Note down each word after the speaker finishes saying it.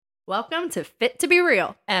Welcome to Fit to Be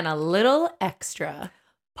Real. And a little extra.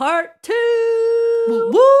 Part 2.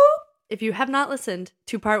 Woo woo. If you have not listened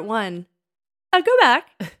to part 1, go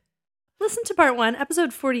back. Listen to part 1.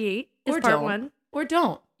 Episode 48 is Or part don't. 1. Or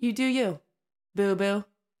don't. You do you. Boo boo.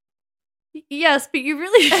 Yes, but you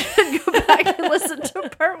really should go back and listen to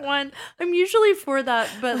part 1. I'm usually for that,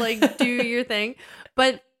 but like do your thing.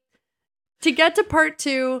 But to get to part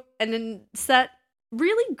 2 and then set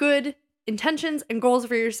really good intentions and goals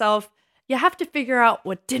for yourself, you have to figure out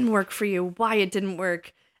what didn't work for you, why it didn't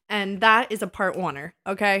work, and that is a part 1er,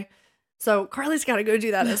 okay? So Carly's got to go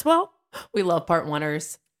do that as well. We love part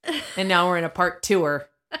 1ers. And now we're in a part 2er.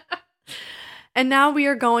 And now we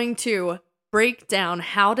are going to break down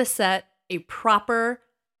how to set a proper,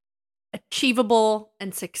 achievable,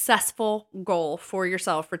 and successful goal for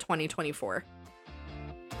yourself for 2024.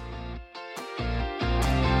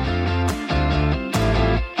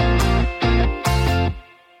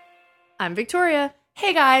 I'm Victoria.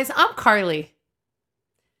 Hey guys, I'm Carly.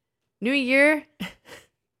 New year,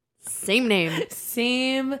 same name.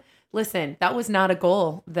 Same. Listen, that was not a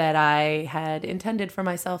goal that I had intended for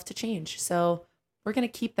myself to change. So we're going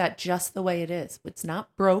to keep that just the way it is. It's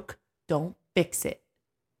not broke. Don't fix it.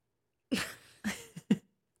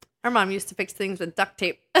 Our mom used to fix things with duct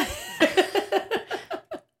tape.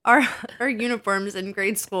 Our uniforms in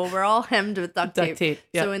grade school were all hemmed with duct tape.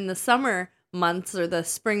 Yep. So in the summer months or the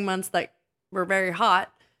spring months that were very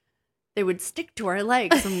hot, they would stick to our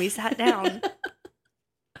legs when we sat down.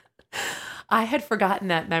 I had forgotten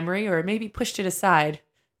that memory or maybe pushed it aside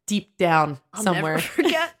deep down somewhere. I'll never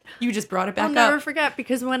forget. You just brought it back I'll up. never forget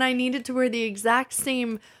because when I needed to wear the exact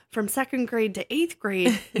same from 2nd grade to 8th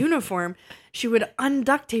grade uniform, she would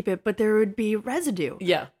unduct tape it, but there would be residue.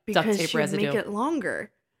 Yeah, because duct tape she would residue. make it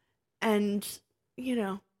longer. And, you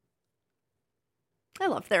know, I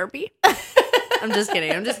love therapy. I'm just kidding.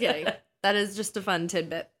 That is just a fun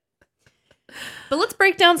tidbit. But let's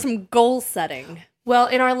break down some goal setting. Well,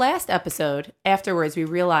 in our last episode, afterwards, we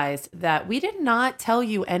realized that we did not tell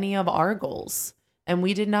you any of our goals. And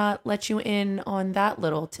we did not let you in on that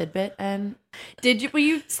little tidbit. And did you? Well,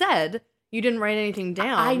 you said you didn't write anything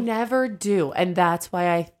down. I never do. And that's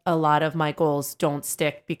why a lot of my goals don't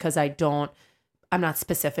stick because I'm not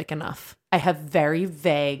specific enough. I have very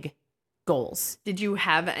vague goals. Did you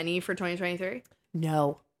have any for 2023?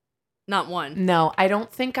 No. Not one? No, I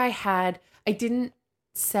don't think I didn't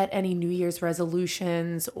set any New Year's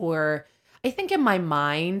resolutions, or I think in my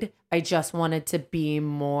mind, I just wanted to be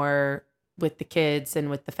more with the kids and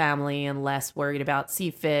with the family and less worried about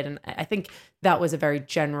CFIT. And I think that was a very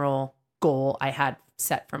general goal I had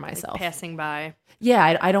set for myself. Like passing by.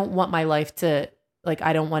 Yeah, I don't want my life to,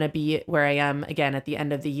 I don't want to be where I am again at the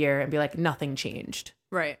end of the year and be like, nothing changed.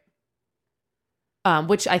 Right.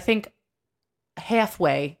 Which I think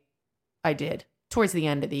halfway I did towards the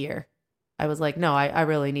end of the year. I was like, no, I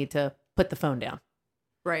really need to put the phone down.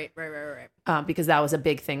 Right. Because that was a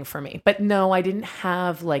big thing for me. But no, I didn't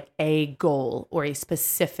have a goal or a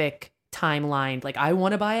specific timeline. Like I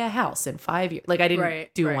want to buy a house in 5 years. I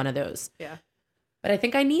didn't do one of those. Yeah. But I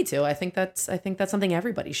think I need to. I think that's something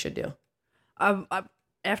everybody should do.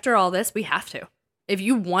 After all this, we have to. If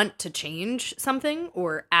you want to change something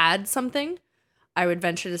or add something, I would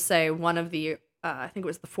venture to say one of the, I think it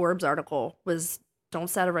was the Forbes article, was don't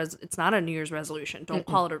set it's not a New Year's resolution. Don't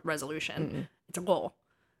call it a resolution. It's a goal,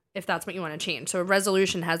 if that's what you want to change. So a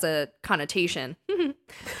resolution has a connotation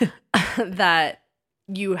that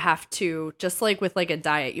you have to, just like with a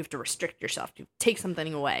diet, you have to restrict yourself. You take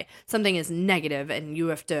something away. Something is negative and you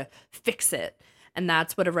have to fix it. And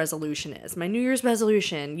that's what a resolution is. My New Year's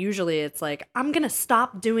resolution, usually it's I'm going to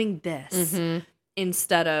stop doing this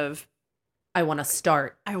instead of I want to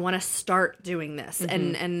start doing this.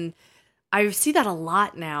 And I see that a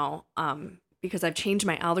lot now because I've changed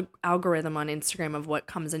my algorithm on Instagram of what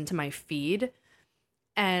comes into my feed.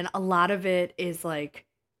 And a lot of it is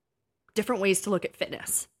different ways to look at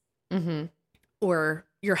fitness or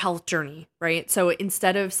your health journey, right? So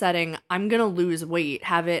instead of setting, I'm going to lose weight,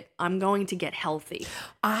 have it, I'm going to get healthy.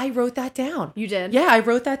 I wrote that down. You did? Yeah, I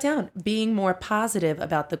wrote that down. Being more positive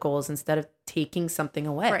about the goals instead of taking something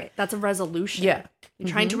away. Right. That's a resolution. Yeah. You're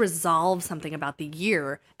trying to resolve something about the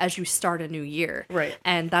year as you start a new year. Right.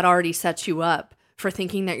 And that already sets you up for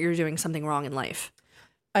thinking that you're doing something wrong in life.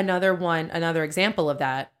 Another example of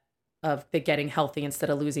that, of the getting healthy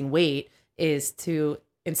instead of losing weight, is to,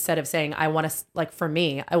 instead of saying, I want to, for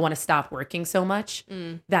me, I want to stop working so much,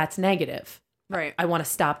 that's negative. Right. I want to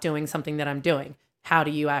stop doing something that I'm doing. How do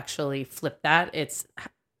you actually flip that? It's,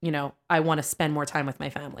 I want to spend more time with my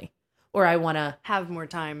family, or I want to have more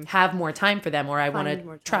time for them, or I want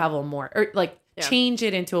to travel more, or Yeah. change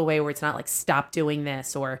it into a way where it's not like stop doing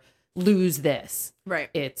this or lose this. Right.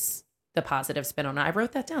 It's the positive spin on it. I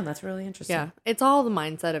wrote that down. That's really interesting. Yeah. It's all the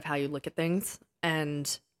mindset of how you look at things.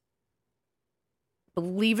 And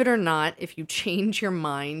believe it or not, if you change your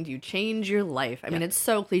mind, you change your life. I mean, it's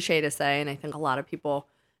so cliche to say, and I think a lot of people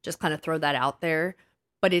just kind of throw that out there,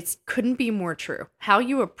 but it couldn't be more true. How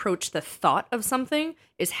you approach the thought of something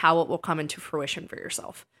is how it will come into fruition for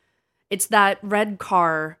yourself. It's that red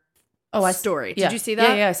car story. Yeah. Did you see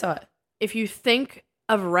that? Yeah, I saw it. If you think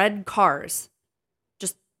of red cars,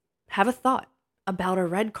 just have a thought about a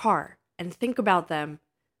red car and think about them.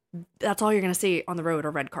 That's all you're going to see on the road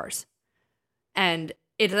are red cars. And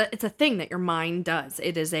it's a thing that your mind does.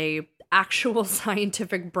 It is a actual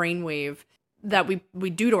scientific brainwave that we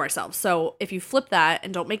do to ourselves. So if you flip that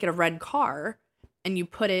and don't make it a red car and you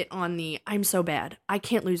put it on the I'm so bad. I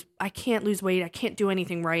can't lose weight. I can't do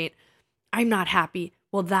anything right. I'm not happy.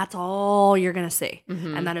 Well, that's all you're going to see.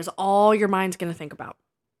 Mm-hmm. And that is all your mind's going to think about.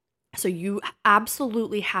 So you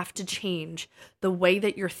absolutely have to change the way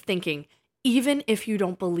that you're thinking, even if you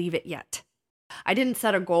don't believe it yet. I didn't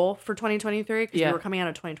set a goal for 2023 because we were coming out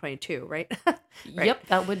of 2022, right? Right. Yep,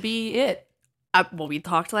 that would be it. Well, we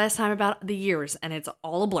talked last time about the years, and it's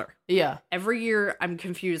all a blur. Yeah. Every year, I'm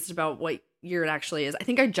confused about what year it actually is. I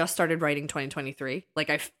think I just started writing 2023.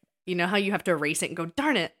 Like, you know how you have to erase it and go,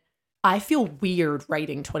 darn it. I feel weird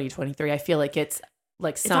writing 2023. I feel like it's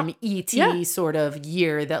like some ET sort of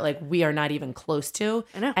year that like we are not even close to.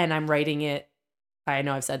 I know. And I'm writing it. I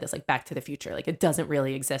know I've said this like Back to the Future. Like it doesn't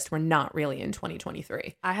really exist. We're not really in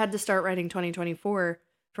 2023. I had to start writing 2024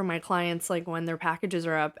 for my clients, like when their packages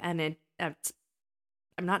are up, and I'm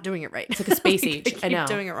not doing it right. It's like a space age. I know.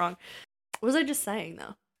 Doing it wrong. What was I just saying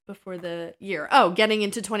though before the year? Oh, getting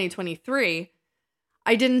into 2023,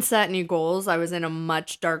 I didn't set new goals. I was in a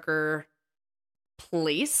much darker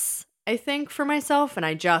place, I think, for myself, and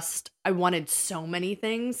I wanted so many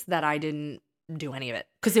things that I didn't do any of it.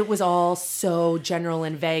 Because it was all so general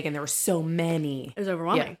and vague and there were so many. It was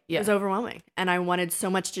overwhelming. Yeah. It was overwhelming. And I wanted so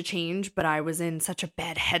much to change, but I was in such a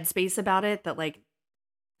bad headspace about it that like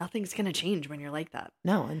nothing's going to change when you're like that.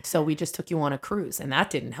 No. And so we just took you on a cruise and that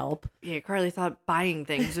didn't help. Yeah, Carly thought buying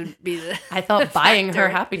things would be the I thought buying factor. her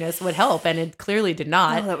happiness would help and it clearly did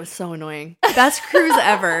not. Oh, that was so annoying. Best cruise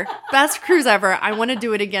ever. Best cruise ever. I want to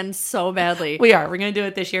do it again so badly. We're going to do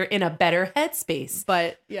it this year in a better headspace.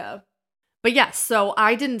 But yes, so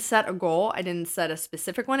I didn't set a goal. I didn't set a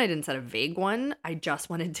specific one. I didn't set a vague one. I just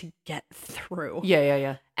wanted to get through.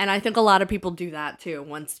 Yeah. And I think a lot of people do that too.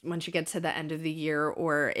 Once you get to the end of the year,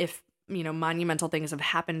 or if, monumental things have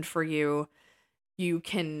happened for you, you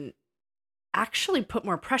can actually put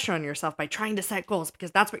more pressure on yourself by trying to set goals because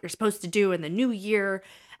that's what you're supposed to do in the new year.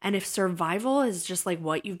 And if survival is just like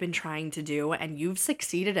what you've been trying to do and you've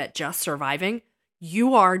succeeded at just surviving,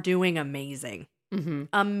 you are doing amazing. Mm-hmm.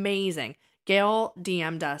 Amazing. Gail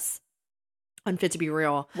DM'd us on Fit to Be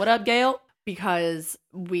Real. What up, Gail? Because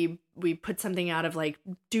we put something out of like,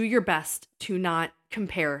 do your best to not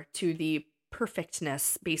compare to the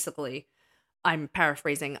perfectness, basically, I'm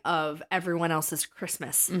paraphrasing, of everyone else's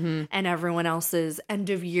Christmas mm-hmm. and everyone else's end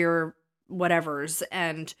of year whatevers.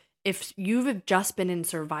 And if you've just been in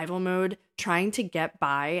survival mode trying to get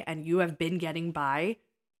by and you have been getting by,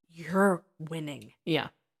 you're winning. Yeah.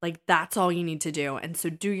 Like, that's all you need to do. And so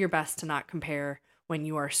do your best to not compare when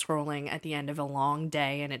you are scrolling at the end of a long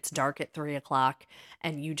day and it's dark at 3:00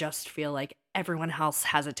 and you just feel like everyone else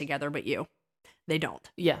has it together but you. They don't.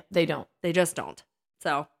 Yeah, they don't. They just don't.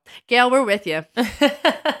 So, Gail, we're with you.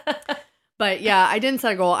 But yeah, I didn't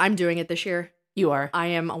set a goal. I'm doing it this year. You are. I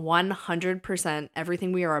am 100%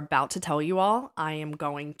 everything we are about to tell you all, I am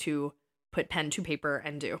going to put pen to paper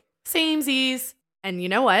and do. Samesies. And you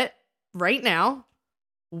know what? Right now,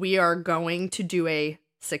 we are going to do a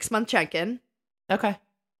 6-month check-in. Okay.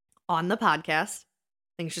 On the podcast.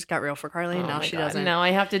 Things just got real for Carly. Oh now she God. doesn't. Now I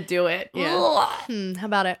have to do it. Yeah. How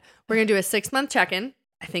about it? We're going to do a 6-month check-in.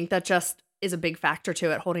 I think that just is a big factor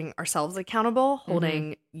to it, holding ourselves accountable,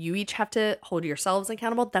 holding you each have to hold yourselves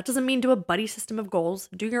accountable. That doesn't mean do a buddy system of goals.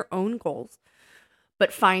 Do your own goals.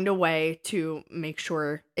 But find a way to make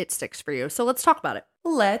sure it sticks for you. So let's talk about it.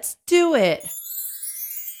 Let's do it.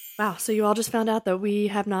 Wow. So you all just found out that we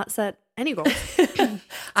have not set any goals.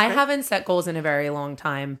 I haven't set goals in a very long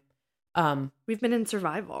time. We've been in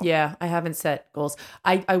survival. Yeah, I haven't set goals.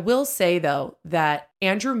 I will say, though, that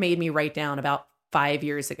Andrew made me write down about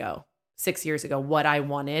 6 years ago, what I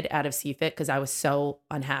wanted out of CFIT because I was so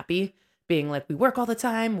unhappy being like, we work all the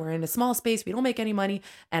time. We're in a small space. We don't make any money.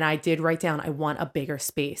 And I did write down, I want a bigger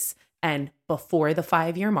space. And before the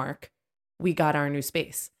 5-year mark, we got our new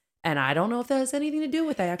space. And I don't know if that has anything to do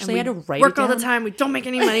with I actually had to write work it down. all the time. We don't make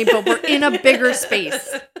any money, but we're in a bigger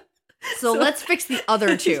space. So let's fix the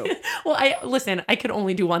other two. Well, I could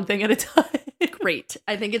only do one thing at a time. Great.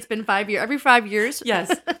 I think it's been 5 years. Every 5 years.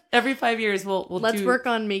 Yes. Every 5 years let's work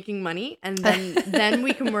on making money, and then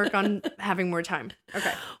we can work on having more time.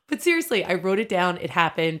 Okay. But seriously, I wrote it down. It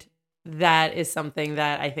happened. That is something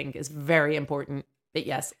that I think is very important. But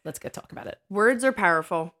yes, let's get talk about it. Words are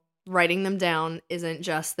powerful. Writing them down isn't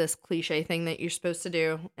just this cliche thing that you're supposed to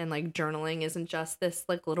do, and like journaling isn't just this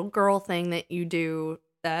like little girl thing that you do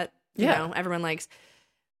that you know everyone likes.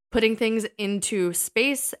 Putting things into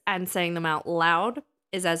space and saying them out loud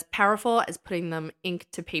is as powerful as putting them ink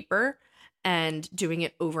to paper and doing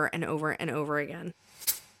it over and over and over again.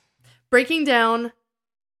 Breaking down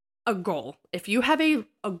a goal. If you have a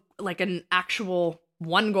like an actual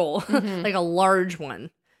one goal, like a large one,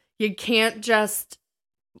 you can't just,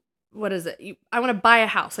 what is it? I want to buy a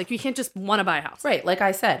house. Like you can't just want to buy a house. Right. Like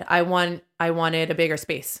I said, I wanted a bigger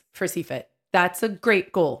space for CFIT. That's a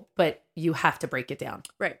great goal, but you have to break it down.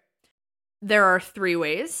 Right. There are 3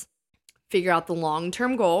 ways. Figure out the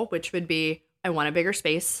long-term goal, which would be, I want a bigger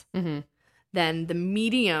space. Mm-hmm. Then the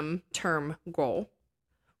medium-term goal,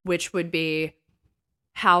 which would be,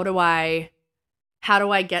 how do I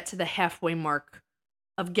get to the halfway mark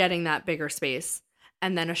of getting that bigger space?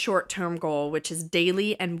 And then a short-term goal, which is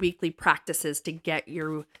daily and weekly practices to get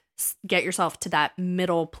yourself to that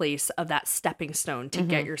middle place of that stepping stone to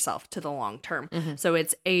get yourself to the long term. So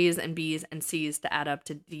it's A's and B's and C's to add up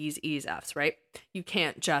to D's, E's, F's, right? You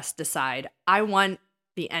can't just decide, I want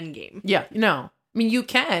the end game. Yeah, no. I mean, you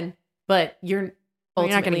can, but you're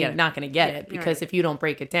ultimately not going to get it because right. If you don't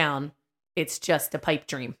break it down, it's just a pipe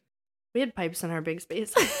dream. We had pipes in our big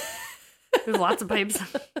space. There's lots of pipes.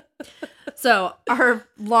 So our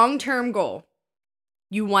long-term goal,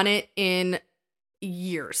 you want it in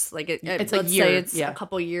years. Like it's let's a year. say it's a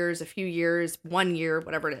couple years, a few years, 1 year,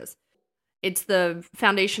 whatever it is. It's the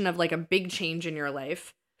foundation of like a big change in your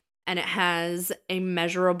life, and it has a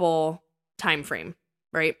measurable time frame,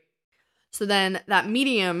 right? So then that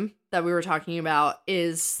medium that we were talking about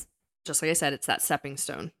is, just like I said, it's that stepping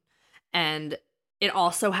stone. And it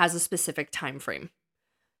also has a specific time frame.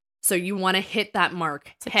 So you want to hit that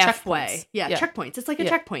mark halfway. Yeah, checkpoints. It's like a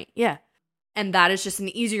checkpoint. Yeah. And that is just an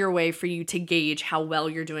easier way for you to gauge how well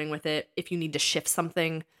you're doing with it. If you need to shift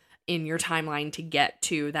something in your timeline to get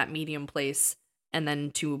to that medium place, and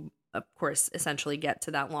then to, of course, essentially get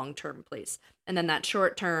to that long-term place. And then that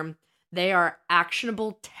short-term, they are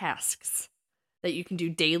actionable tasks that you can do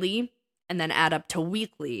daily and then add up to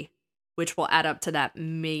weekly, which will add up to that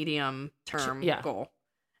medium-term goal.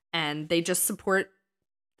 And they just support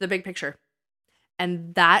the big picture.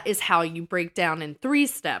 And that is how you break down in 3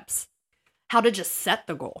 steps how to just set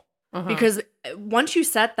the goal. Because once you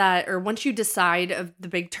set that, or once you decide of the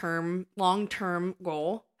big term, long-term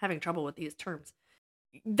goal, having trouble with these terms,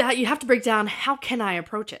 that you have to break down, how can I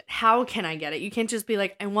approach it? How can I get it? You can't just be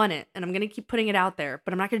like, I want it, and I'm going to keep putting it out there,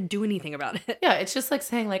 but I'm not going to do anything about it. Yeah, it's just like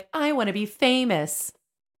saying like, I want to be famous.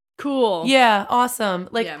 Cool. Yeah, awesome.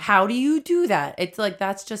 Like, how do you do that? It's like,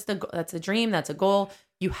 that's a dream, that's a goal.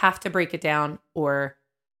 You have to break it down, or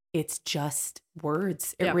it's just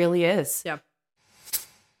words. It really is. Yeah.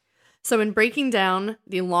 So in breaking down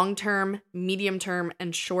the long-term, medium-term,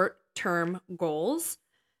 and short-term goals,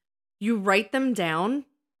 you write them down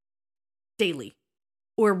daily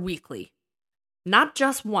or weekly, not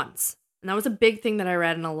just once. And that was a big thing that I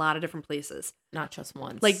read in a lot of different places. Not just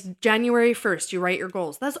once. Like January 1st, you write your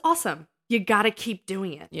goals. That's awesome. You got to keep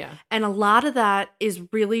doing it. Yeah. And a lot of that is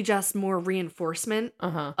really just more reinforcement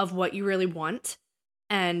of what you really want.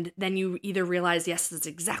 And then you either realize, yes, that's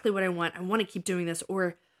exactly what I want. I want to keep doing this.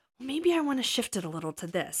 Or maybe I want to shift it a little to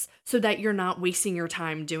this, so that you're not wasting your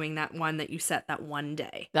time doing that one that you set that one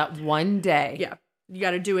day. That one day. Yeah. You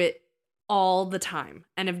got to do it all the time.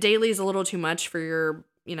 And if daily is a little too much for your,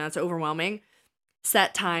 it's overwhelming,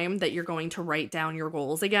 set time that you're going to write down your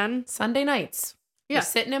goals again. Sunday nights. Yeah. You're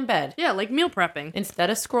sitting in bed. Yeah, like meal prepping. Instead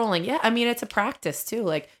of scrolling. Yeah, I mean, it's a practice too.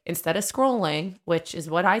 Like, instead of scrolling, which is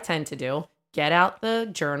what I tend to do, get out the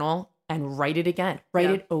journal and write it again. Write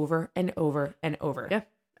it over and over and over. Yeah.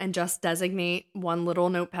 And just designate one little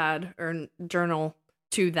notepad or journal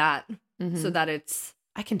to that so that it's...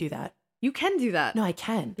 I can do that. You can do that. No, I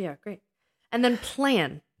can. Yeah, great. And then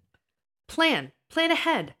plan. Plan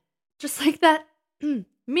ahead. Just like that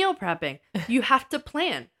meal prepping. You have to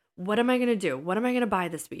plan. What am I going to do? What am I going to buy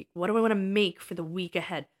this week? What do I want to make for the week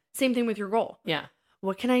ahead? Same thing with your goal. Yeah.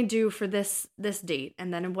 What can I do for this date?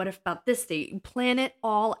 And then what if about this date? You plan it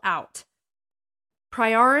all out.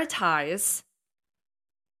 Prioritize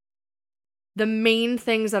the main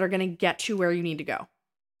things that are going to get you where you need to go.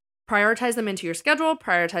 Prioritize them into your schedule,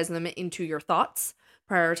 prioritize them into your thoughts,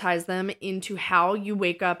 prioritize them into how you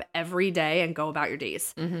wake up every day and go about your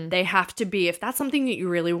days. Mm-hmm. They have to be, if that's something that you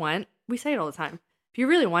really want, we say it all the time. If you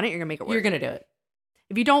really want it, you're going to make it work. You're going to do it.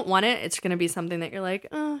 If you don't want it, it's going to be something that you're like,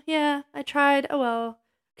 oh, yeah, I tried. Oh, well.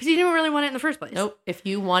 Because you didn't really want it in the first place. Nope. If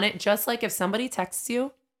you want it, just like if somebody texts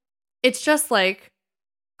you. It's just like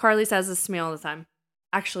Carly says this to me all the time.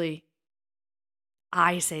 Actually,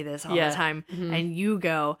 I say this all the time. Mm-hmm. And you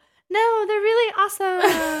go, no, they're really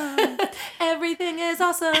awesome. Everything is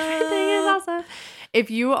awesome. Everything is awesome. If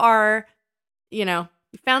you are, you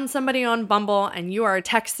found somebody on Bumble and you are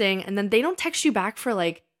texting and then they don't text you back for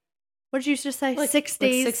like, what did you just say? 6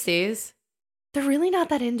 days? 6 days. They're really not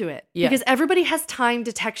that into it. Yeah. Because everybody has time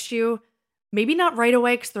to text you. Maybe not right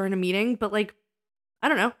away because they're in a meeting, but like, I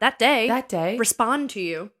don't know, that day. Respond to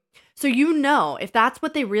you. So if that's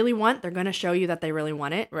what they really want, they're going to show you that they really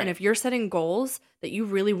want it. Right. And if you're setting goals that you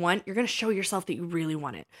really want, you're going to show yourself that you really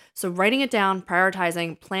want it. So writing it down,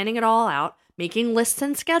 prioritizing, planning it all out, making lists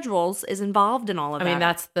and schedules is involved in all of that. I mean,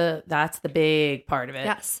 that's the big part of it.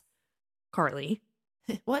 Yes. Carly.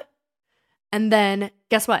 What? And then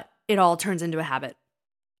guess what? It all turns into a habit.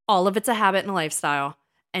 All of it's a habit and a lifestyle.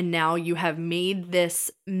 And now you have made this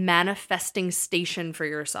manifesting station for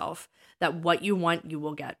yourself that what you want, you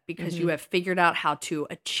will get because you have figured out how to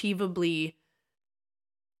achievably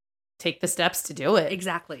take the steps to do it.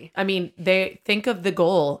 Exactly. I mean, they think of the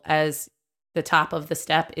goal as the top of the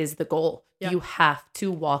step is the goal. Yep. You have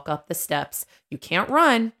to walk up the steps. You can't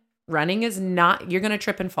run. Running is not, you're going to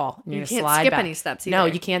trip and fall. And you can't skip any steps either. No,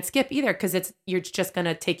 you can't skip either because you're just going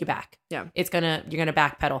to take you back. Yeah. You're going to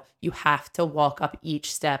backpedal. You have to walk up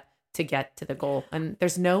each step to get to the goal. And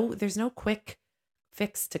there's no quick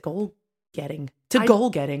fix to goal getting.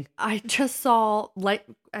 I just saw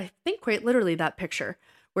I think quite literally that picture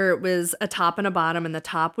where it was a top and a bottom and the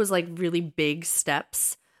top was like really big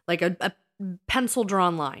steps, like a pencil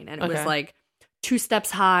drawn line. And it was like 2 steps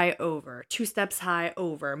high over, 2 steps high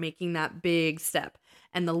over, making that big step.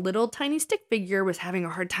 And the little tiny stick figure was having a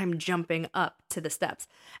hard time jumping up to the steps.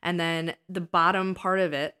 And then the bottom part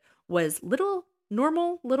of it was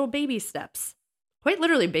normal little baby steps, quite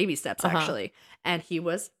literally baby steps, actually. And he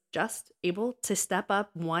was just able to step up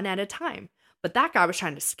one at a time. But that guy was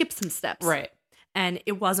trying to skip some steps. Right. And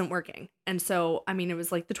it wasn't working. And so, I mean, it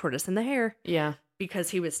was like the tortoise and the hare. Yeah. Because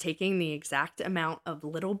he was taking the exact amount of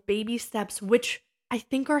little baby steps, which I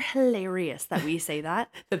think are hilarious that we say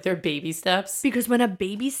that. That they're baby steps. Because when a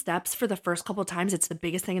baby steps for the first couple of times, it's the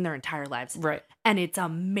biggest thing in their entire lives. Right. And it's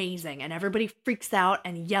amazing. And everybody freaks out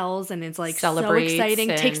and yells and it's like celebrates so exciting,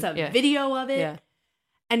 takes a video of it. Yeah.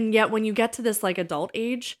 And yet when you get to this like adult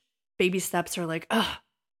age, baby steps are like, ugh.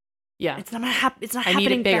 Yeah. It's not happening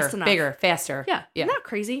need it fast enough. Bigger, faster. Yeah. Isn't that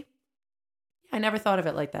crazy? I never thought of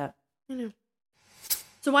it like that. I know.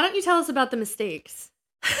 So why don't you tell us about the mistakes?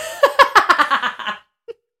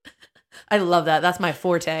 I love that. That's my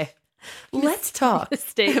forte. Let's talk.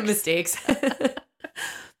 Mistakes.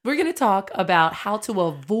 We're going to talk about how to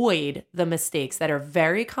avoid the mistakes that are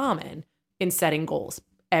very common in setting goals.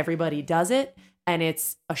 Everybody does it, and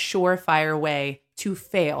it's a surefire way to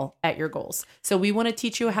fail at your goals. So we want to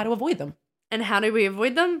teach you how to avoid them. And how do we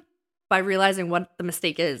avoid them? By realizing what the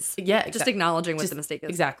mistake is. Yeah, exactly. Just acknowledging what the mistake is.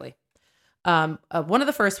 Exactly. One of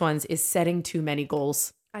the first ones is setting too many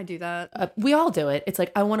goals. I do that. We all do it. It's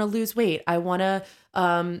like, I want to lose weight. I want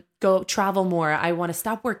to go travel more. I want to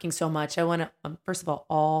stop working so much. I want to, first of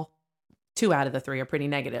all 2 out of the 3 are pretty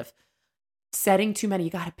negative. Setting too many, you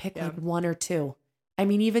got to pick like 1 or 2. I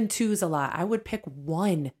mean, even 2 is a lot. I would pick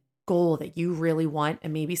 1 goal that you really want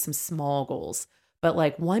and maybe some small goals, but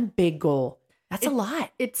like 1 big goal, that's a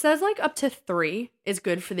lot. It says like up to 3 is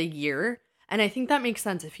good for the year. And I think that makes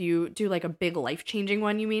sense if you do like a big life-changing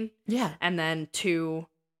one, you mean? Yeah. And then 2,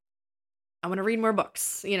 I want to read more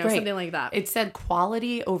books, right. Something like that. It said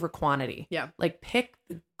quality over quantity. Yeah. Like pick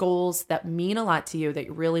the goals that mean a lot to you that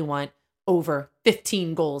you really want over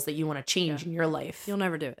 15 goals that you want to change in your life. You'll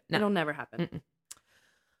never do it. No. It'll never happen.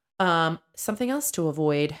 Something else to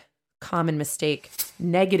avoid, common mistake,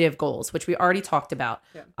 negative goals, which we already talked about.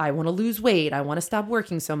 Yeah. I want to lose weight. I want to stop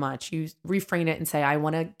working so much. You reframe it and say, I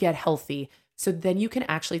want to get healthy. So then you can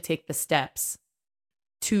actually take the steps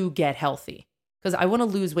to get healthy. Because I want to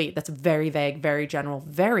lose weight. That's very vague, very general,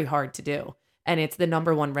 very hard to do. And it's the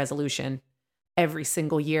number 1 resolution every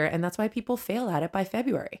single year. And that's why people fail at it by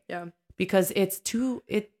February. Yeah. Because it's too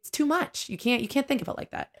much. You can't think of it like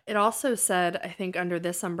that. It also said, I think under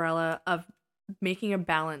this umbrella of making a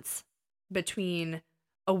balance between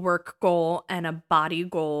a work goal and a body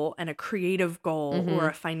goal and a creative goal or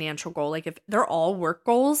a financial goal. Like if they're all work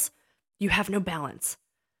goals, you have no balance.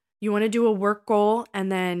 You want to do a work goal,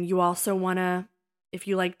 and then you also want to, if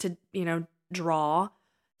you like to, draw,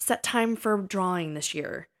 set time for drawing this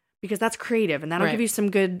year, because that's creative and that'll give you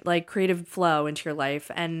some good like creative flow into your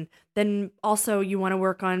life. And then also you want to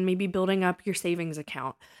work on maybe building up your savings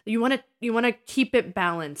account. You want to keep it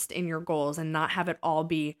balanced in your goals and not have it all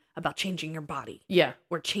be about changing your body. Yeah.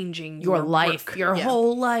 Or changing your life, work. your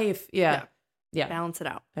whole life. Yeah. Balance it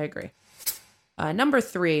out. I agree. Number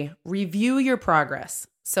 3, review your progress.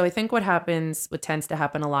 So I think what tends to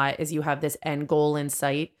happen a lot is you have this end goal in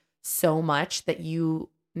sight so much that you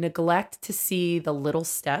neglect to see the little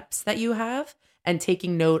steps that you have and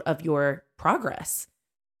taking note of your progress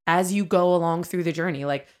as you go along through the journey.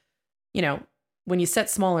 Like, when you set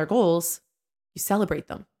smaller goals, you celebrate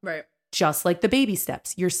them. Right. Just like the baby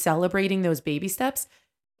steps. You're celebrating those baby steps.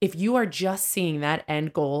 If you are just seeing that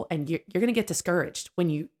end goal and you're going to get discouraged when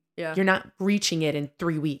you're not reaching it in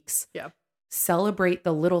 3 weeks. Yeah. Celebrate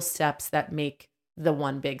the little steps that make the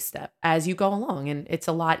one big step as you go along, and it's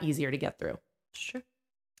a lot easier to get through. Sure.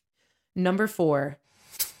 Number 4,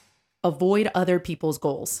 avoid other people's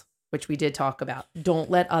goals, which we did talk about. Don't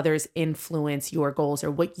let others influence your goals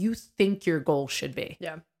or what you think your goal should be.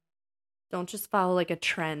 Yeah. Don't just follow like a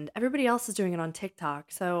trend. Everybody else is doing it on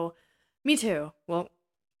TikTok, so me too. Well,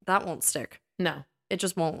 that won't stick. No. It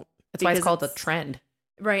just won't. That's why it's called a trend.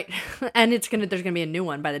 Right. And there's going to be a new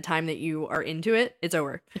one by the time that you are into it. It's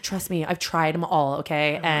over. Trust me, I've tried them all,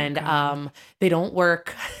 okay? And they don't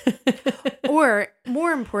work. Or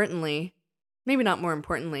more importantly, maybe not more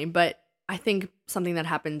importantly, but I think something that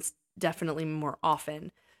happens definitely more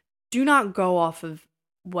often. Do not go off of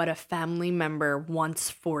what a family member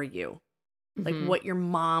wants for you. Like what your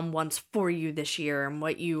mom wants for you this year and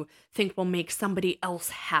what you think will make somebody else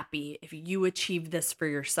happy if you achieve this for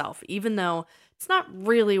yourself, even though it's not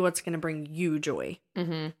really what's going to bring you joy.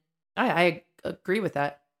 I agree with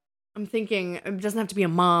that. I'm thinking it doesn't have to be a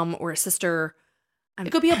mom or a sister.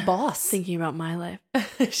 It could be a boss. Thinking about my life.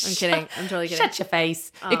 I'm kidding. I'm totally kidding. Shut your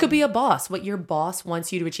face. It could be a boss. What your boss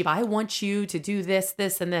wants you to achieve. I want you to do this,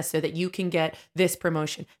 this, and this so that you can get this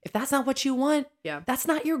promotion. If that's not what you want, that's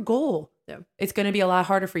not your goal. Yeah. It's going to be a lot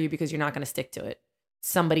harder for you because you're not going to stick to it.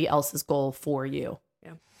 Somebody else's goal for you.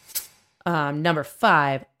 Yeah. Number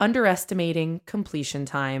 5, underestimating completion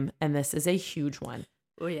time. And this is a huge one.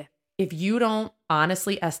 Oh, yeah. If you don't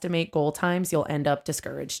honestly estimate goal times, you'll end up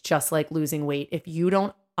discouraged, just like losing weight. If you're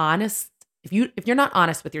not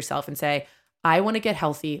honest with yourself and say, I want to get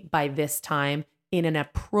healthy by this time in an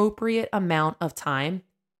appropriate amount of time,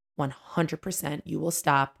 100% you will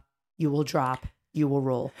stop, you will drop, you will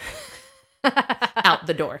roll out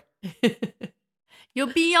the door.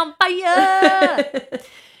 You'll be on fire.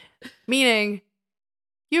 Meaning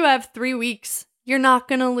you have 3 weeks. You're not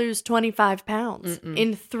going to lose 25 pounds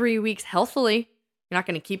in 3 weeks healthily. You're not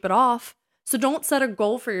going to keep it off. So don't set a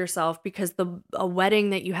goal for yourself because a wedding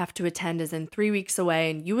that you have to attend is in 3 weeks away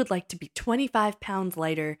and you would like to be 25 pounds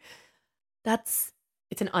lighter. It's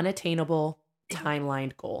an unattainable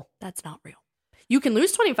timeline goal. That's not real. You can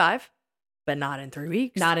lose 25, but not in 3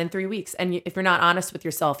 weeks. Not in 3 weeks. And if you're not honest with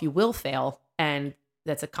yourself, you will fail. And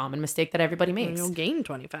that's a common mistake that everybody makes. You'll gain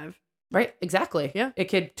 25. Right, exactly. Yeah. It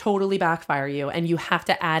could totally backfire you, and you have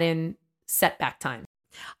to add in setback time.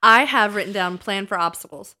 I have written down plan for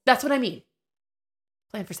obstacles. That's what I mean.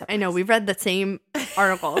 Plan for setbacks. I know, we've read the same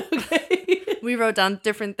article. Okay. We wrote down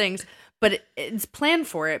different things, but it's plan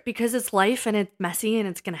for it because it's life and it's messy and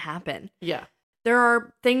it's going to happen. Yeah. There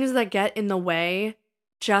are things that get in the way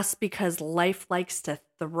just because life likes to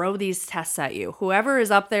throw these tests at you. Whoever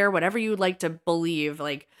is up there, whatever you would like to believe,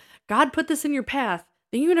 like God put this in your path.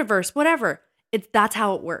 The universe, whatever. That's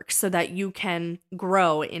how it works so that you can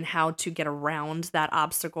grow in how to get around that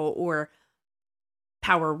obstacle or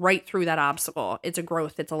power right through that obstacle. It's a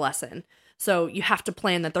growth. It's a lesson. So you have to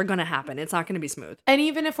plan that they're going to happen. It's not going to be smooth. And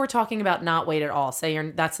even if we're talking about not weight at all,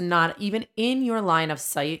 say that's not even in your line of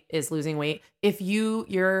sight is losing weight. If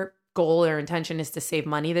your goal or intention is to save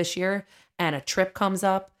money this year and a trip comes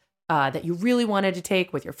up that you really wanted to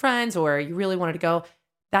take with your friends or you really wanted to go,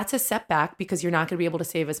 that's a setback because you're not going to be able to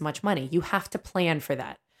save as much money. You have to plan for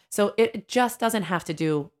that. So it just doesn't have to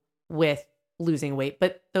do with losing weight,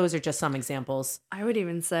 but those are just some examples. I would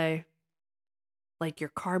even say, like,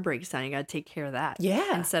 your car breaks down, you got to take care of that.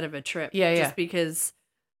 Yeah. Instead of a trip. Yeah, Just because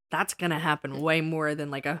that's going to happen way more than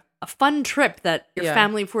like a fun trip that your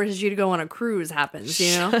family forces you to go on a cruise happens,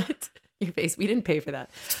 you know? Shut your face. We didn't pay for that.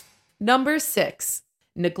 Number 6,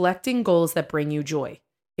 neglecting goals that bring you joy.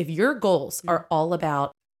 If your goals are all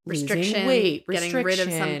about restriction, losing weight, getting rid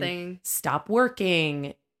of something. Stop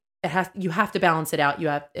working. You have to balance it out.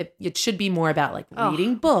 It should be more about like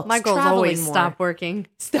reading books. My goal is always more. stop working.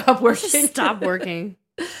 Stop working. Just stop working.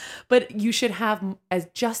 But you should have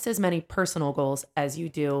just as many personal goals as you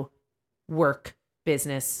do work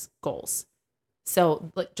business goals.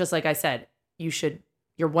 So just like I said,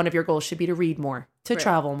 one of your goals should be to read more, to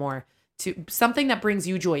travel more, to something that brings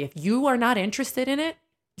you joy. If you are not interested in it,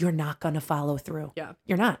 you're not going to follow through. Yeah.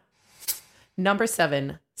 You're not. Number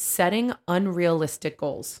 7, setting unrealistic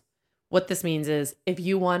goals. What this means is if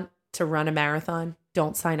you want to run a marathon,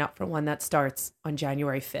 don't sign up for one that starts on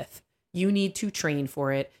January 5th. You need to train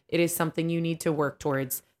for it. It is something you need to work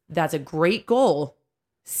towards. That's a great goal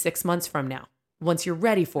 6 months from now. Once you're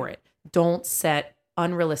ready for it, don't set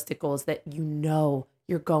unrealistic goals that you know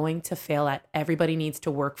you're going to fail at. Everybody needs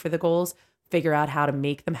to work for the goals, figure out how to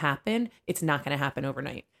make them happen. It's not going to happen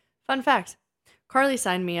overnight. Fun fact. Carly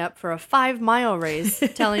signed me up for a 5-mile race,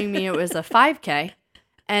 telling me it was a 5K,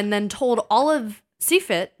 and then told all of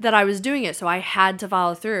CFIT that I was doing it, so I had to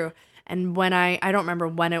follow through. And when I don't remember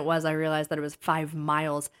when it was, I realized that it was 5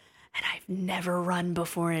 miles, and I've never run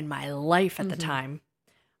before in my life at the time.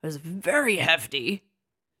 It was very hefty.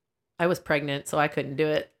 I was pregnant, so I couldn't do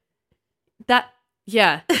it.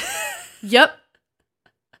 Yeah. Yep.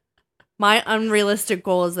 My unrealistic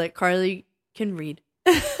goal is that Carly can read.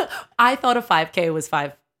 I thought a 5K was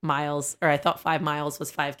 5 miles, or I thought 5 miles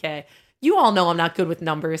was 5K. You all know I'm not good with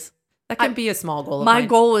numbers. That can be a small goal. My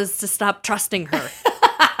goal was to stop trusting her.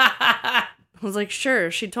 I was like,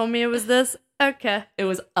 sure. She told me it was this. Okay. It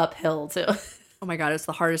was uphill too. Oh my God. It's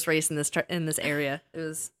the hardest race in this area. It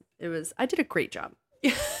was, I did a great job.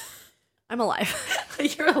 I'm alive.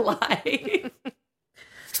 You're alive.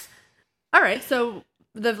 All right. So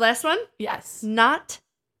the last one. Yes. Not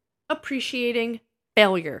appreciating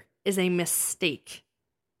failure is a mistake.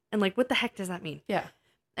 And like, what the heck does that mean? Yeah.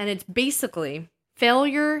 And it's basically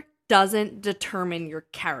failure doesn't determine your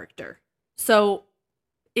character. So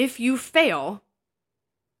if you fail,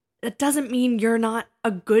 that doesn't mean you're not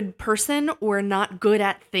a good person or not good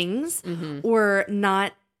at things or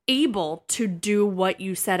not able to do what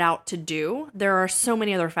you set out to do. There are so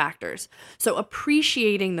many other factors. So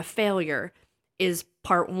appreciating the failure is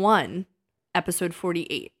part 1, episode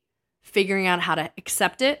 48. Figuring out how to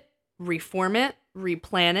accept it, reform it,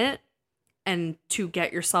 replan it, and to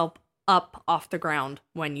get yourself up off the ground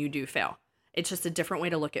when you do fail. It's just a different way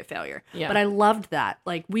to look at failure. Yeah. But I loved that.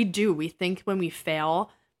 Like we think when we fail,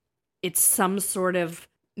 it's some sort of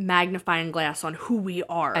magnifying glass on who we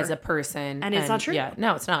are as a person. And it's not true. Yeah,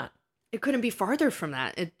 no, it's not. It couldn't be farther from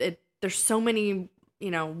that. There's so many,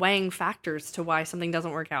 weighing factors to why something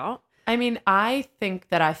doesn't work out. I mean, I think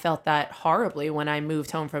that I felt that horribly when I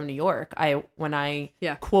moved home from New York. When I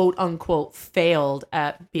quote unquote failed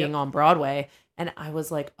at being on Broadway. And I was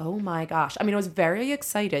like, oh my gosh. I mean, I was very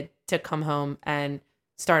excited to come home and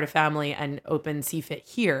start a family and open CFIT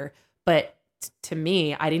here. But to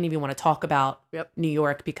me, I didn't even want to talk about New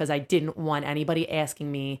York because I didn't want anybody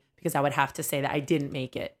asking me because I would have to say that I didn't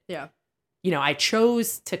make it. Yeah. I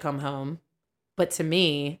chose to come home, but to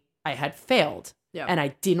me, I had failed. Yeah. And I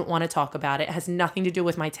didn't want to talk about it. It has nothing to do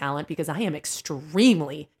with my talent because I am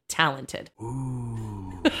extremely talented.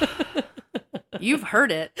 Ooh. You've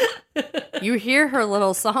heard it. You hear her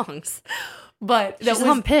little songs. But she's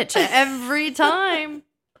on pitch every time.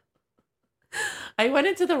 I went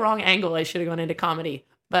into the wrong angle. I should have gone into comedy.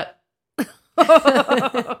 But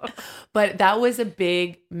but that was a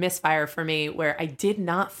big misfire for me where I did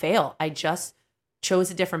not fail. I just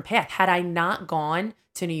chose a different path. Had I not gone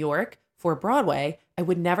to New York for Broadway, I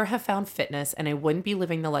would never have found fitness and I wouldn't be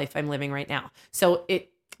living the life I'm living right now. So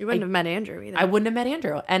you wouldn't have met Andrew either. I wouldn't have met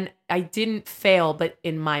Andrew. And I didn't fail, but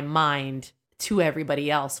in my mind to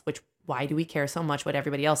everybody else, which why do we care so much what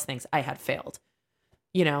everybody else thinks? I had failed,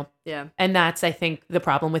 Yeah. And that's, I think, the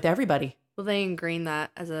problem with everybody. Well, they ingrain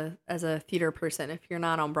that as a theater person. If you're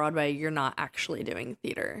not on Broadway, you're not actually doing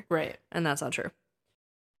theater. Right. And that's not true.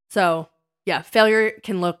 So, yeah, failure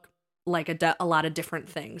can look like a lot of different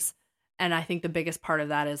things. And I think the biggest part of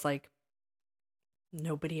that is like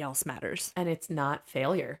nobody else matters. And it's not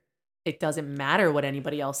failure. It doesn't matter what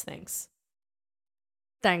anybody else thinks.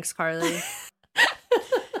 Thanks, Carly.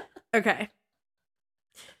 Okay.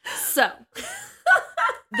 So,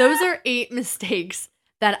 those are 8 mistakes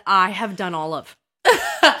that I have done all of. But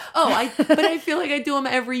I feel like I do them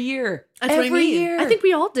every year. That's every what I mean. Year. I think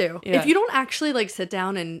we all do. Yeah. If you don't actually like sit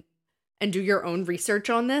down and do your own research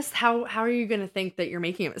on this, how are you going to think that you're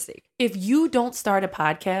making a mistake? If you don't start a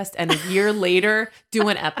podcast and a year later do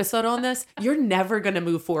an episode on this, you're never going to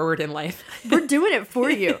move forward in life. We're doing it for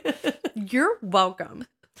you. You're welcome.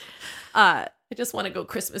 Uh, I just want to go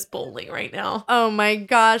Christmas bowling right now. oh my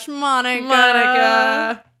gosh, Monica.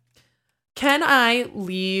 Monica. Can I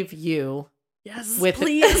leave you Yes, with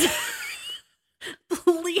please.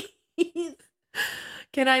 Please.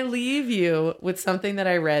 Can I leave you with something that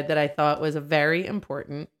I read that I thought was very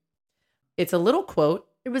important? It's a little quote.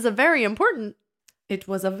 It was a very important. It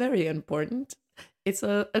was a very important. It's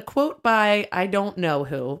a quote by I don't know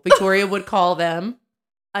who. Victoria would call them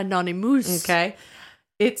Anonymous. Okay.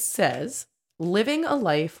 It says, living a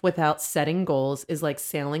life without setting goals is like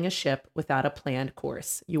sailing a ship without a planned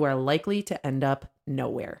course. You are likely to end up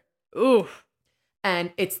nowhere. Ooh.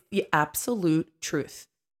 And it's the absolute truth.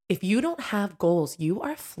 If you don't have goals, you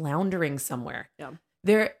are floundering somewhere.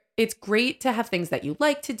 Yeah. It's great to have things that you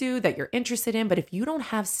like to do, that you're interested in, but if you don't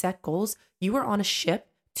have set goals, you are on a ship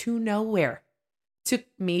to nowhere. To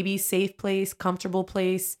maybe safe place, comfortable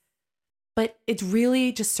place, but it's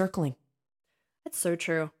really just circling. That's so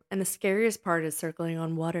true. And the scariest part is circling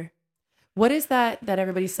on water. What is that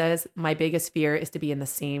everybody says? My biggest fear is to be in the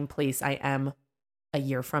same place I am a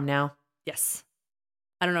year from now. Yes.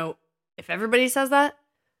 I don't know if everybody says that.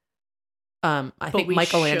 I think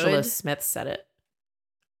Michelangelo Smith said it.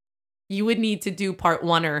 You would need to do part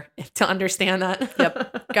one-er to understand that.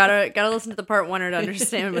 Yep. Gotta listen to the part one-er to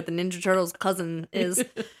understand what the Ninja Turtles' cousin is.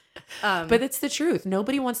 But it's the truth.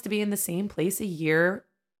 Nobody wants to be in the same place a year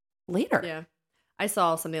later. Yeah. I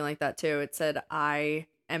saw something like that too. It said, I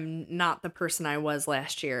am not the person I was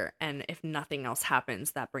last year. And if nothing else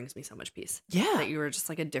happens, that brings me so much peace. Yeah. That you were just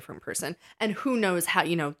like a different person. And who knows how,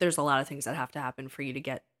 there's a lot of things that have to happen for you to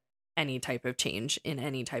get any type of change in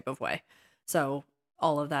any type of way. So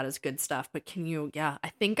all of that is good stuff. But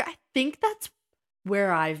I think that's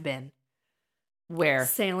where I've been. Where?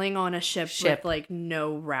 Sailing on a ship with like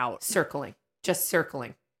no route. Circling. Just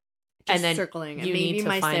circling. Just and then circling. And maybe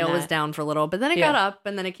my sail was down for a little, but then it got up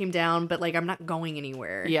and then it came down, but like I'm not going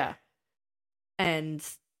anywhere. Yeah. And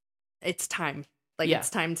it's time. It's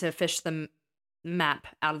time to fish the map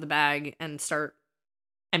out of the bag and start.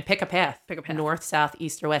 And pick a path. North, south,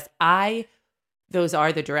 east, or west. Those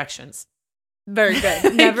are the directions. Very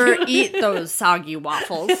good. Never eat those soggy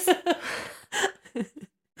waffles.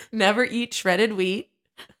 Never eat shredded wheat.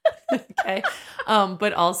 Okay.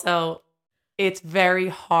 But also, it's very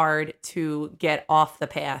hard to get off the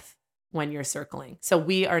path when you're circling. So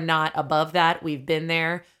we are not above that. We've been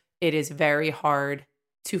there. It is very hard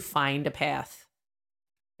to find a path.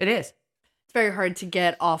 It is. It's very hard to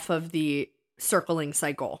get off of the circling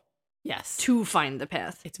cycle. Yes. To find the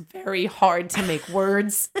path. It's very hard to make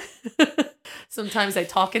words. Sometimes I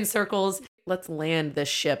talk in circles. Let's land this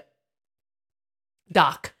ship.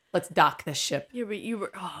 Let's dock this ship. Yeah, but you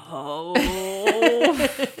were... Oh.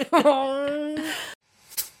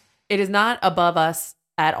 It is not above us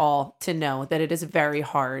at all to know that it is very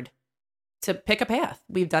hard to pick a path.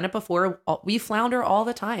 We've done it before. We flounder all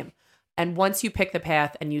the time. And once you pick the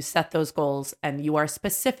path and you set those goals and you are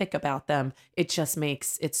specific about them, it just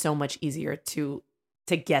makes it so much easier to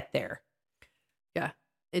get there. Yeah.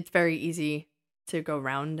 It's very easy to go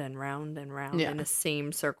round and round and round in the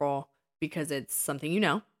same circle because it's something you've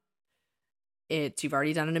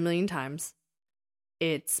already done it a million times.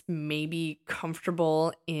 It's maybe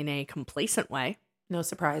comfortable in a complacent way. No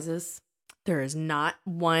surprises. There is not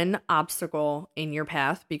one obstacle in your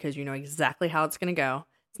path because you know exactly how it's going to go.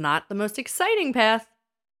 It's not the most exciting path.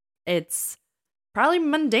 It's probably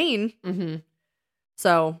mundane. Mm-hmm.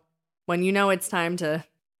 So when you know it's time to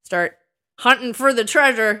start hunting for the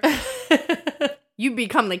treasure, you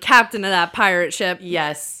become the captain of that pirate ship.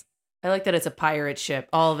 Yes. I like that it's a pirate ship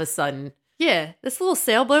all of a sudden. Yeah. This little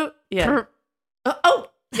sailboat. Yeah.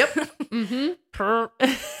 Yep. Mm-hmm.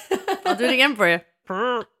 I'll do it again for you.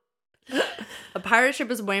 A pirate ship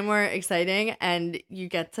is way more exciting and you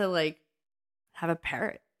get to like have a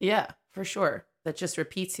parrot. Yeah, for sure. That just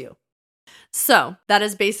repeats you. So that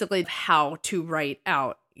is basically how to write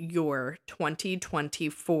out your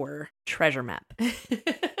 2024 treasure map.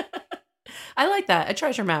 I like that. A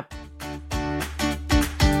treasure map.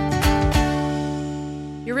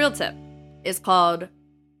 Your real tip is called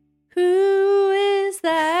Who is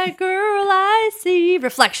that girl I see?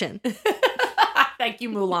 Reflection. Thank you,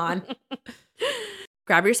 Mulan.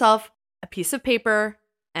 Grab yourself a piece of paper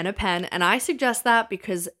and a pen. And I suggest that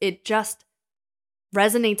because it just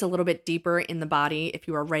resonates a little bit deeper in the body if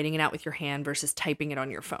you are writing it out with your hand versus typing it on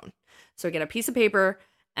your phone. So get a piece of paper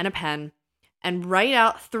and a pen and write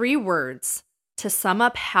out 3 words to sum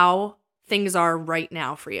up how things are right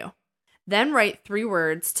now for you. Then write 3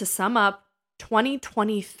 words to sum up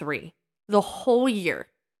 2023, the whole year.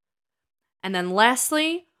 And then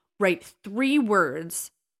lastly, write 3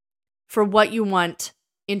 words for what you want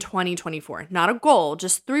in 2024. Not a goal,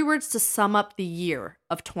 just 3 words to sum up the year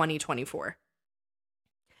of 2024.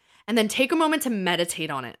 And then take a moment to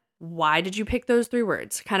meditate on it. Why did you pick those 3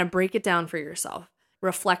 words? Kind of break it down for yourself.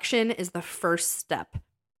 Reflection is the first step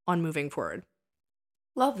on moving forward.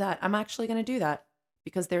 Love that. I'm actually going to do that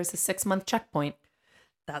because there's a 6-month checkpoint.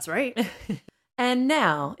 That's right. And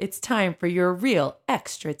now it's time for your real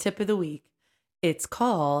extra tip of the week. It's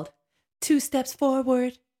called 2 steps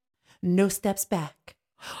forward, no steps back.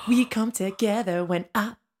 We come together when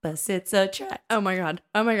opposites attract. Oh my God.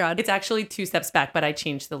 It's actually 2 steps back, but I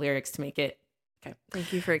changed the lyrics to make it. Okay.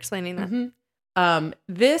 Thank you for explaining that. Mm-hmm.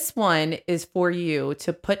 This one is for you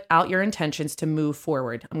to put out your intentions to move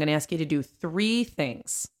forward. I'm going to ask you to do 3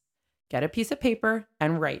 things. Get a piece of paper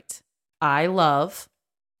and write, I love,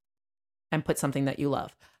 and put something that you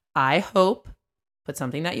love. I hope, put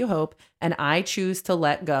something that you hope, and I choose to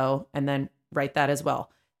let go, and then write that as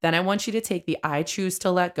well. Then I want you to take the I choose to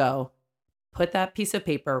let go, put that piece of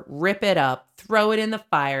paper, rip it up, throw it in the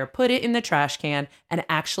fire, put it in the trash can, and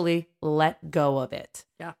actually let go of it.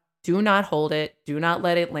 Yeah. Do not hold it. Do not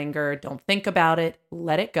let it linger. Don't think about it.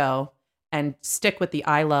 Let it go and stick with the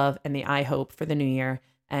I love and the I hope for the new year.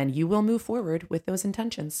 And you will move forward with those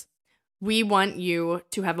intentions. We want you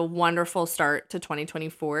to have a wonderful start to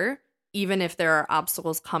 2024, even if there are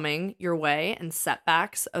obstacles coming your way and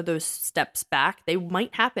setbacks of those steps back. They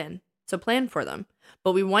might happen, so plan for them.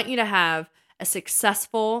 But we want you to have a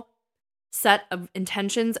successful set of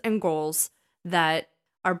intentions and goals that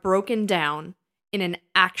are broken down in an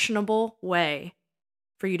actionable way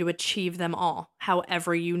for you to achieve them all,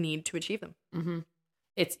 however you need to achieve them. Mm-hmm.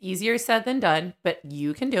 It's easier said than done, but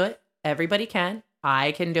you can do it. Everybody can.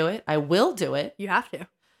 I can do it. I will do it. You have to.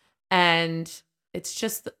 And it's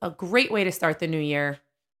just a great way to start the new year.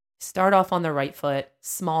 Start off on the right foot,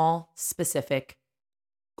 small, specific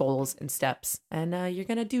goals and steps. And you're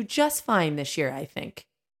going to do just fine this year, I think.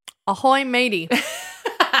 Ahoy, matey.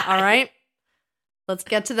 All right. Let's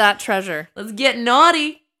get to that treasure. Let's get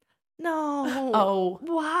naughty. No. Oh.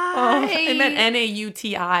 Why? Oh, I meant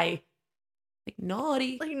Nauti. Like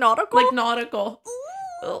naughty. Like nautical? Like nautical.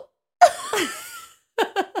 Oh.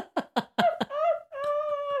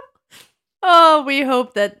 Oh, we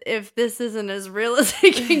hope that if this isn't as real as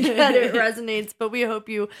it can get, it resonates. But we hope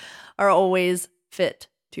you are always fit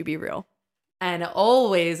to be real. And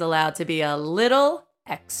always allowed to be a little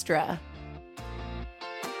extra.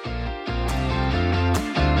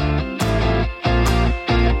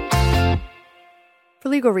 For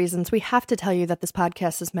legal reasons, we have to tell you that this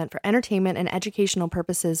podcast is meant for entertainment and educational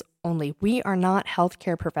purposes only. We are not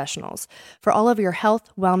healthcare professionals. For all of your health,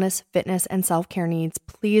 wellness, fitness, and self-care needs,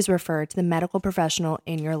 please refer to the medical professional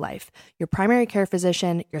in your life, your primary care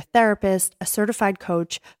physician, your therapist, a certified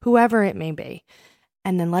coach, whoever it may be.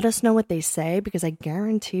 And then let us know what they say, because I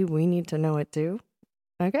guarantee we need to know it too.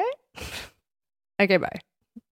 Okay? Okay, bye.